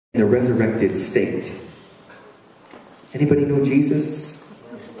the resurrected state. Anybody know Jesus?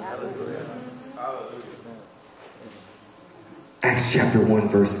 Acts chapter 1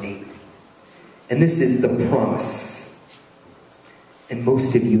 verse 8. And this is the promise. And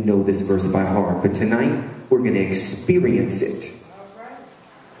most of you know this verse by heart, but tonight we're going to experience it.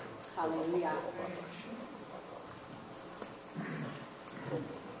 Hallelujah.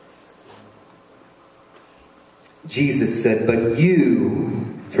 Jesus said, but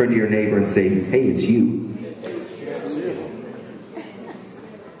you, turn to your neighbor and say, hey, it's you.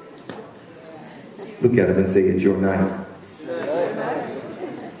 Look at him and say, it's your night.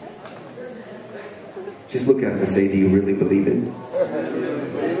 Just look at him and say, do you really believe it?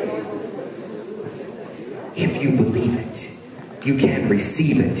 If you believe it, you can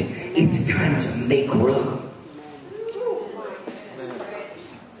receive it. It's time to make room.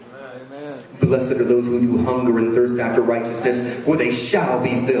 Blessed are those who do hunger and thirst after righteousness, for they shall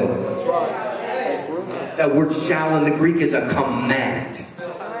be filled. That word shall in the Greek is a command.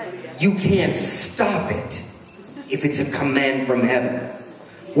 You can't stop it if it's a command from heaven.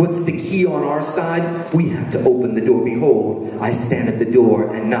 What's the key on our side? We have to open the door. Behold, I stand at the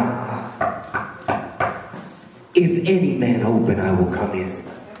door and knock. If any man open, I will come in.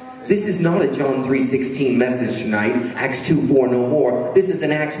 This is not a John 3:16 message tonight. Acts 2:4 no more. This is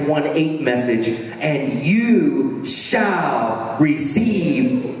an Acts 1:8 message. And you shall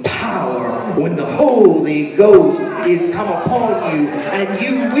receive power when the Holy Ghost is come upon you. And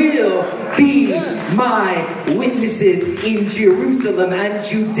you will be my witnesses in Jerusalem and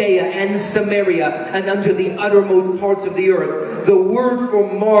Judea and Samaria and unto the uttermost parts of the earth. The word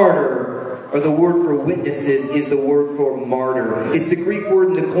for martyr, or the word for witnesses, is the word for martyr. It's the Greek word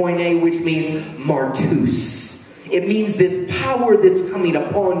in the koine, which means martus. It means this power that's coming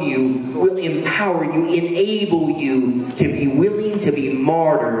upon you will empower you, enable you to be willing to be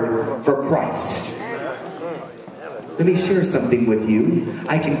martyred for Christ. Let me share something with you.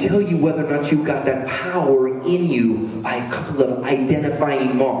 I can tell you whether or not you've got that power in you by a couple of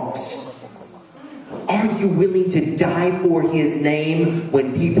identifying marks. Are you willing to die for his name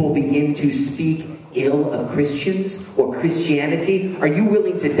when people begin to speak ill of Christians or Christianity? Are you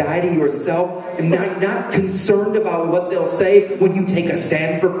willing to die to yourself and not concerned about what they'll say when you take a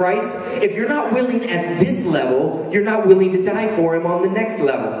stand for Christ? If you're not willing at this level, you're not willing to die for him on the next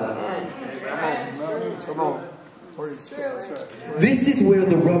level. Come on. This is where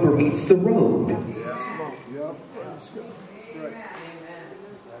the rubber meets the road.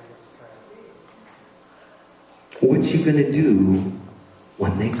 What you gonna do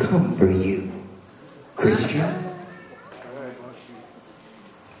when they come for you, Christian?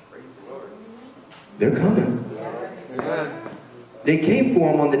 They're coming. They came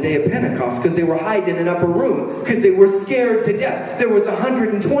for him on the day of Pentecost because they were hiding in an upper room because they were scared to death. There was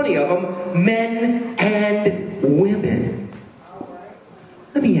 120 of them, men and women.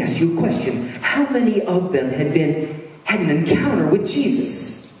 Let me ask you a question. How many of them had an encounter with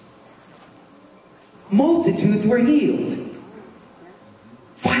Jesus? Multitudes were healed.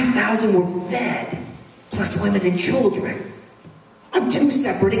 5,000 were fed, plus women and children. On 2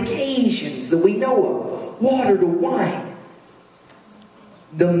 separate occasions that we know of. Water to wine.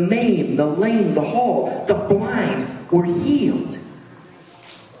 The maimed, the lame, the halt, the blind were healed.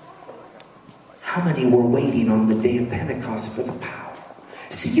 How many were waiting on the day of Pentecost for the power?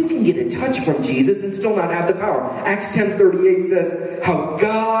 See, you can get a touch from Jesus and still not have the power. Acts 10:38 says, how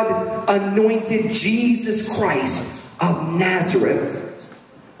God anointed Jesus Christ of Nazareth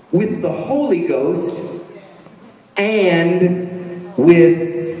with the Holy Ghost and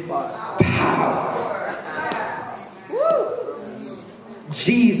with power.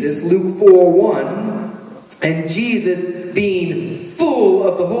 Jesus, Luke 4:1, and Jesus, being full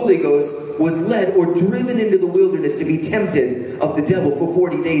of the Holy Ghost, was led or driven into the wilderness to be tempted of the devil. For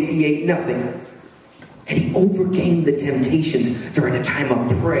 40 days he ate nothing. And he overcame the temptations during a time of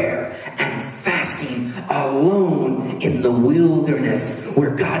prayer and fasting alone in the wilderness,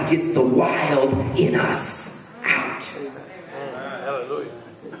 where God gets the wild in us out. Hallelujah.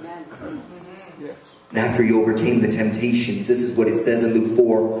 And after he overcame the temptations, this is what it says in Luke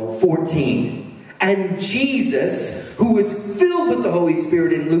 4:14. And Jesus, who was filled with the Holy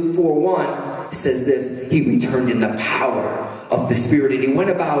Spirit, in Luke 4:1, says this, he returned in the power of the Spirit, and he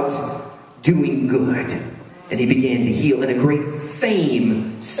went about doing good, and he began to heal, and a great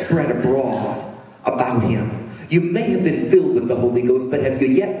fame spread abroad about him. You may have been filled with the Holy Ghost, but have you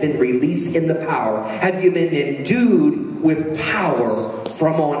yet been released in the power? Have you been endued with power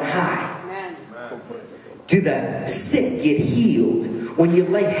from on high? Amen. Do the sick get healed when you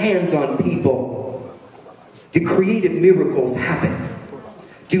lay hands on people? Do creative miracles happen?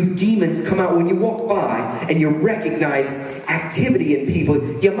 Do demons come out when you walk by and you recognize activity in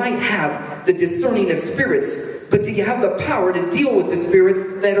people? You might have the discerning of spirits, but do you have the power to deal with the spirits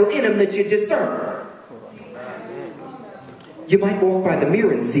that are in them that you discern? You might walk by the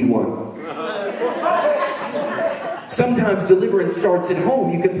mirror and see one. Sometimes deliverance starts at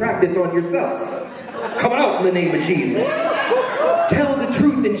home. You can practice on yourself. Come out in the name of Jesus. Tell the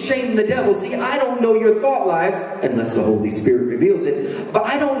truth and shame the devil. See, I don't know your thought lives, unless the Holy Spirit reveals it, but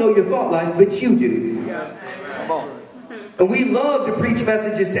I don't know your thought lives, but you do. And we love to preach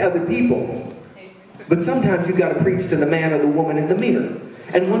messages to other people, but sometimes you got to preach to the man or the woman in the mirror.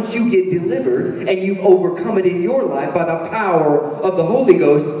 And once you get delivered and you've overcome it in your life by the power of the Holy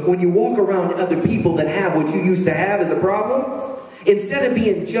Ghost, when you walk around other people that have what you used to have as a problem, instead of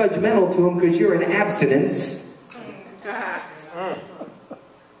being judgmental to them because you're in abstinence,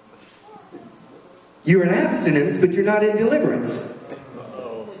 you're in abstinence, but you're not in deliverance.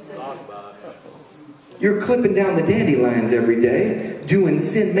 You're clipping down the dandelions every day, doing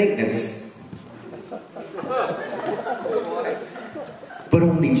sin maintenance. But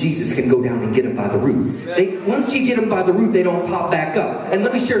only Jesus can go down and get them by the root. Once you get them by the root, they don't pop back up. And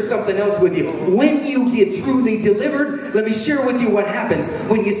let me share something else with you. When you get truly delivered, let me share with you what happens.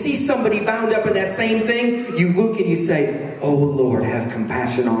 When you see somebody bound up in that same thing, you look and you say, oh Lord, have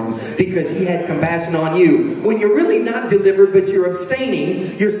compassion on him, because he had compassion on you. When you're really not delivered, but you're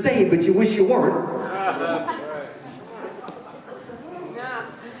abstaining, you're saved, but you wish you weren't.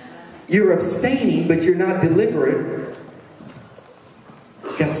 You're abstaining, but you're not delivered.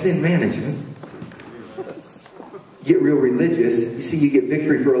 Got sin management. Get real religious. You see, you get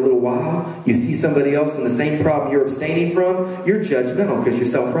victory for a little while. You see somebody else in the same problem you're abstaining from. You're judgmental because you're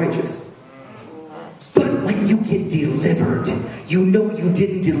self-righteous. But when you get delivered, you know you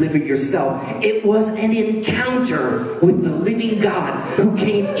didn't deliver yourself. It was an encounter with the living God who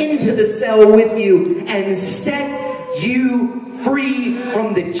came into the cell with you and set you free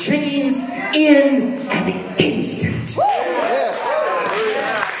from the chains in an instant.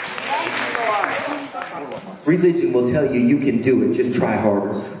 Religion will tell you you can do it, just try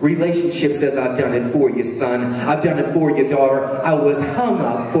harder. Relationship says, I've done it for you, son. I've done it for you, daughter. I was hung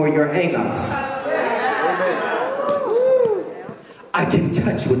up for your hang-ups. I can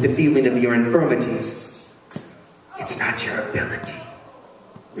touch with the feeling of your infirmities. It's not your ability.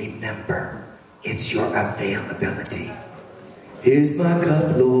 Remember, it's your availability. Here's my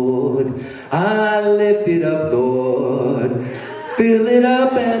cup, Lord. I lift it up, Lord. Fill it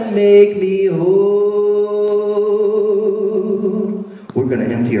up and make me whole. We're going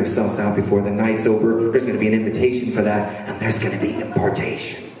to empty ourselves out before the night's over. There's going to be an invitation for that, and there's going to be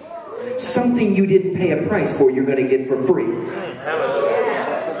impartation. Something you didn't pay a price for, you're going to get for free.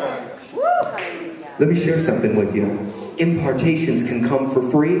 Let me share something with you. Impartations can come for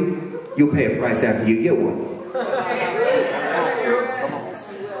free. You'll pay a price after you get one.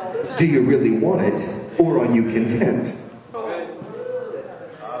 Do you really want it, or are you content?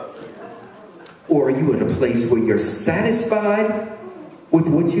 Or are you in a place where you're satisfied with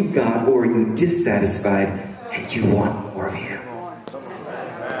what you've got, or are you dissatisfied and you want more of him?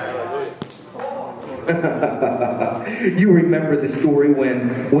 You remember the story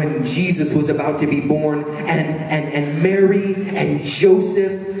when Jesus was about to be born, and Mary and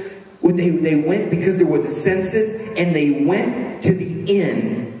Joseph, they went because there was a census, and they went to the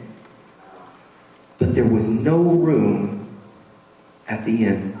inn, but there was no room at the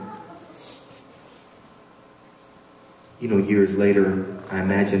inn. You know, years later, I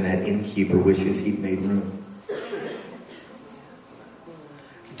imagine that innkeeper wishes he'd made room.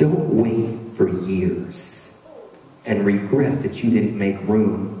 Don't wait for years and regret that you didn't make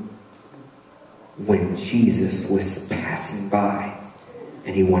room when Jesus was passing by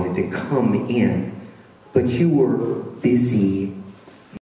and he wanted to come in, but you were busy